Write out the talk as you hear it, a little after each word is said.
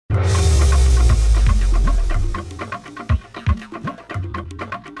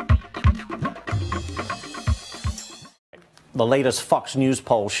The latest Fox News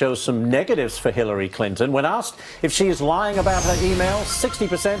poll shows some negatives for Hillary Clinton. When asked if she is lying about her email,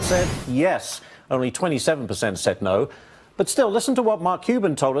 60% said yes. Only 27% said no. But still, listen to what Mark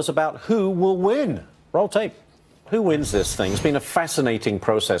Cuban told us about who will win. Roll tape. Who wins this thing? It's been a fascinating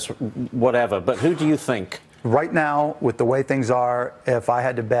process, whatever. But who do you think? Right now, with the way things are, if I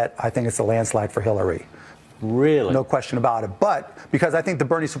had to bet, I think it's a landslide for Hillary. Really? No question about it. But because I think the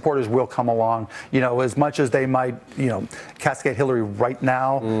Bernie supporters will come along, as much as they might, cascade Hillary right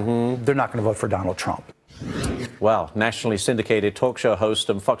now, they're not going to vote for Donald Trump. Well, nationally syndicated talk show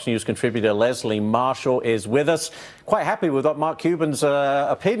host and Fox News contributor Leslie Marshall is with us. Quite happy with what Mark Cuban's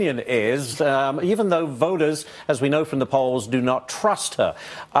opinion is, even though voters, as we know from the polls, do not trust her.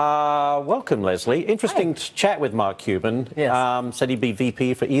 Welcome, Leslie. Interesting chat with Mark Cuban. Yes. Said he'd be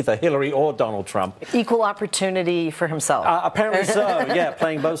VP for either Hillary or Donald Trump. Equal opportunity for himself. Apparently so, yeah,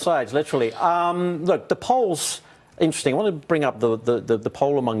 playing both sides, literally. Look, the polls... Interesting. I want to bring up the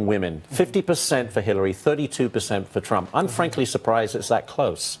poll among women. 50% for Hillary, 32% for Trump. I'm frankly surprised it's that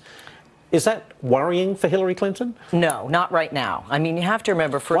close. Is that worrying for Hillary Clinton? No, not right now. I mean, you have to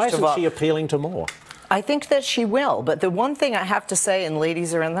remember, first of all... Why isn't she appealing to more? I think that she will. But the one thing I have to say, and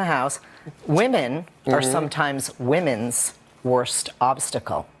ladies are in the house, women are sometimes women's worst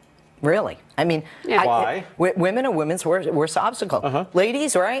obstacle. Really. I mean, why? Women are women's worst obstacle.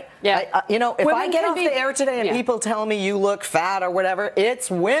 Ladies, right? Yeah. If I get off the air today and people tell me you look fat or whatever, it's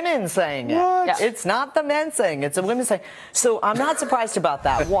women saying it. What? It's not the men saying it. It's the women saying. So I'm not surprised about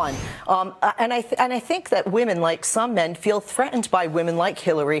that. One, and I think that women, like some men, feel threatened by women like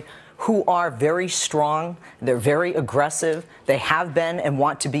Hillary, who are very strong, they're very aggressive, they have been and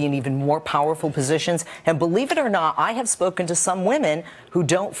want to be in even more powerful positions. And believe it or not, I have spoken to some women who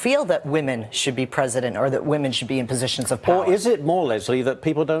don't feel that women should be president or that women should be in positions of power. Or is it more, Leslie, that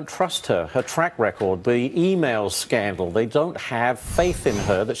people don't trust her, her track record, the email scandal? They don't have faith in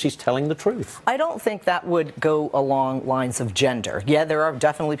her that she's telling the truth. I don't think that would go along lines of gender. Yeah, there are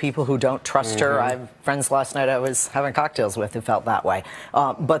definitely people who don't trust her. I have friends last night I was having cocktails with who felt that way.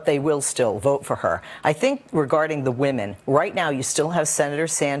 But they will still vote for her. I think regarding the women, right now you still have Senator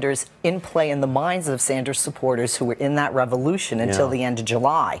Sanders in play in the minds of Sanders supporters who were in that revolution until the end of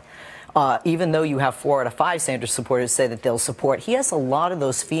July. Even though you have 4 out of 5 Sanders supporters say that they'll support, he has a lot of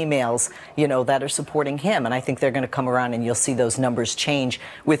those females, that are supporting him. And I think they're going to come around and you'll see those numbers change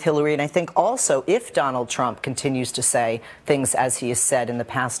with Hillary. And I think also if Donald Trump continues to say things as he has said in the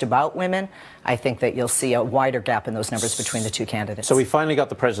past about women, I think that you'll see a wider gap in those numbers between the two candidates. So we finally got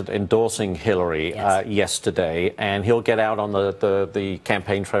the president endorsing Hillary yesterday, and he'll get out on the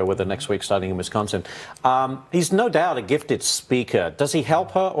campaign trail with her next week, starting in Wisconsin. He's no doubt a gifted speaker. Does he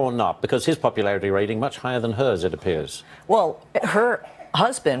help her or not? Because his popularity rating much higher than hers, it appears. Well, her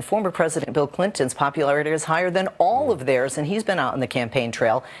husband, former President Bill Clinton's popularity is higher than all of theirs, and he's been out on the campaign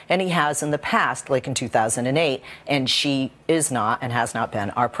trail, and he has in the past, like in 2008, and she is not and has not been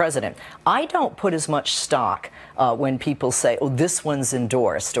our president. I don't put as much stock when people say, oh, this one's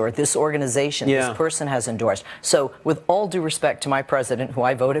endorsed, or this organization, this person has endorsed. So with all due respect to my president, who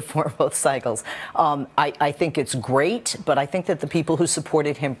I voted for both cycles, I think it's great, but I think that the people who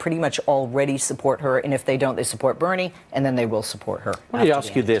supported him pretty much already support her, and if they don't, they support Bernie, and then they will support her. Let me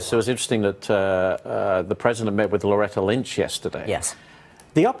ask you this. It was interesting that the president met with Loretta Lynch yesterday. Yes.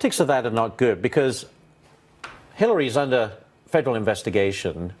 The optics of that are not good because Hillary's under federal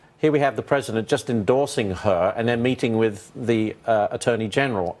investigation. Here we have the president just endorsing her and then meeting with the attorney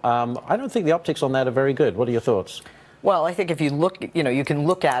general. I don't think the optics on that are very good. What are your thoughts? Well, I think if you look, you can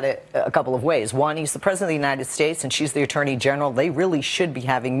look at it a couple of ways. One, he's the president of the United States, and she's the attorney general. They really should be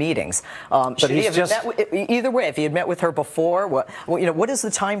having meetings. But he's just... either way, if he had met with her before, what is the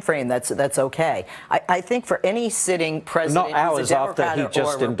time frame that's okay? I think for any sitting president, not hours after he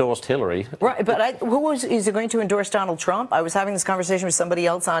just endorsed Hillary. Right, but is he going to endorse Donald Trump? I was having this conversation with somebody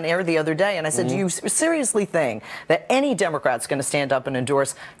else on air the other day, and I said, do you seriously think that any Democrat's going to stand up and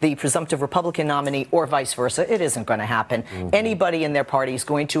endorse the presumptive Republican nominee or vice versa? It isn't going to happen. Anybody in their party is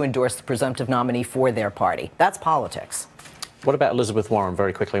going to endorse the presumptive nominee for their party. That's politics. What about Elizabeth Warren,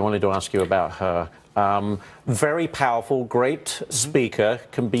 very quickly? I wanted to ask you about her. Very powerful, great speaker,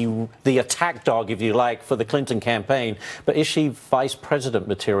 can be the attack dog, if you like, for the Clinton campaign. But is she vice president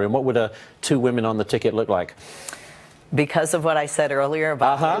material? And what would 2 women on the ticket look like? Because of what I said earlier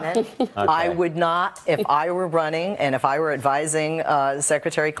about women, I would not, if I were running and if I were advising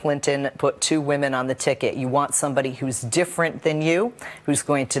Secretary Clinton, put 2 women on the ticket. You want somebody who's different than you, who's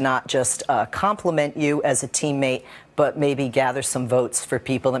going to not just compliment you as a teammate, but maybe gather some votes for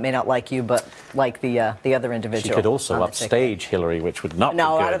people that may not like you, but like the other individual. She could also upstage Hillary, which would not be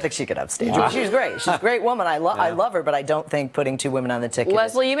No, good. I don't think she could upstage her. She's great. She's a great woman. I love her, but I don't think putting 2 women on the ticket.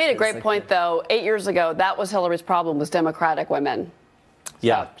 Leslie, you made a great point, though. 8 years ago, that was Hillary's problem, was Democratic women.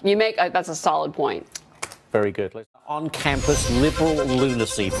 Yeah. So you make that's a solid point. Very good. On-campus liberal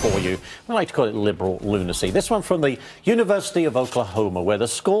lunacy for you. I like to call it liberal lunacy. This one from the University of Oklahoma, where the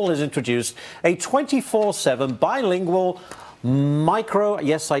school has introduced a 24/7 bilingual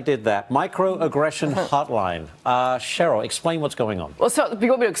microaggression hotline. Cheryl, explain what's going on. Well, so you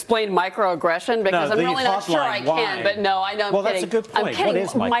want me to explain microaggression? Because I'm really not sure I can, but no, I know I'm well, kidding. That's a good point. I'm kidding. What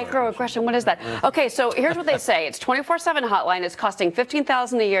is microaggression? What is that? Okay, so here's what they say. It's 24/7 hotline. It's costing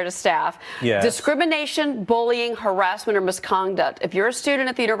 $15,000 a year to staff. Yes. Discrimination, bullying, harassment, or misconduct. If you're a student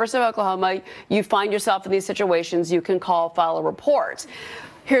at the University of Oklahoma, you find yourself in these situations, you can call, file a report.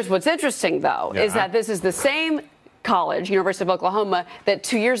 Here's what's interesting, though, is that this is the same college, University of Oklahoma, that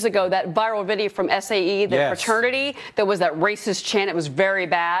 2 years ago, that viral video from SAE, the fraternity, that was that racist chant, it was very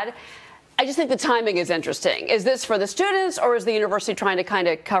bad. I just think the timing is interesting. Is this for the students, or is the university trying to kind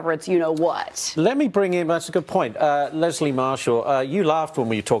of cover its you-know-what? Let me bring in, that's a good point. Leslie Marshall, you laughed when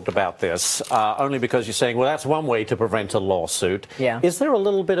we talked about this, only because you're saying, well, that's one way to prevent a lawsuit. Yeah. Is there a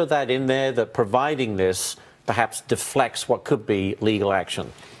little bit of that in there, that providing this perhaps deflects what could be legal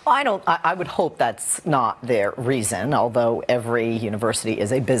action? I would hope that's not their reason, although every university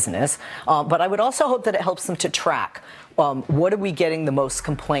is a business. But I would also hope that it helps them to track what are we getting the most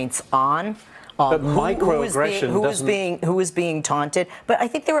complaints on. But microaggression who is being taunted. But I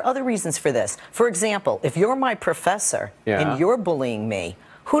think there are other reasons for this. For example, if you're my professor and you're bullying me,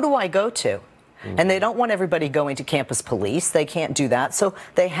 who do I go to? And they don't want everybody going to campus police. They can't do that. So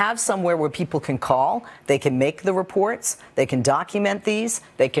they have somewhere where people can call, they can make the reports, they can document these,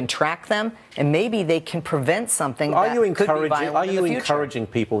 they can track them, and maybe they can prevent something that could be violent in the future. Are you encouraging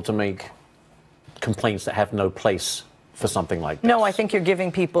people to make complaints that have no place for something like this? No, I think you're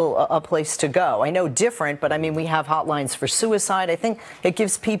giving people a place to go. I know different, but I mean, we have hotlines for suicide. I think it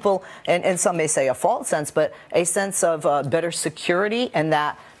gives people, and some may say a false sense, but a sense of better security, and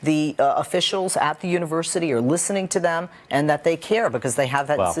that the officials at the university are listening to them and that they care because they have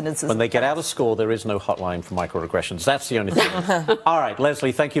that incidences. When they get out of school, there is no hotline for microaggressions. That's the only thing. All right,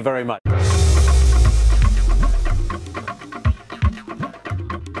 Leslie, thank you very much.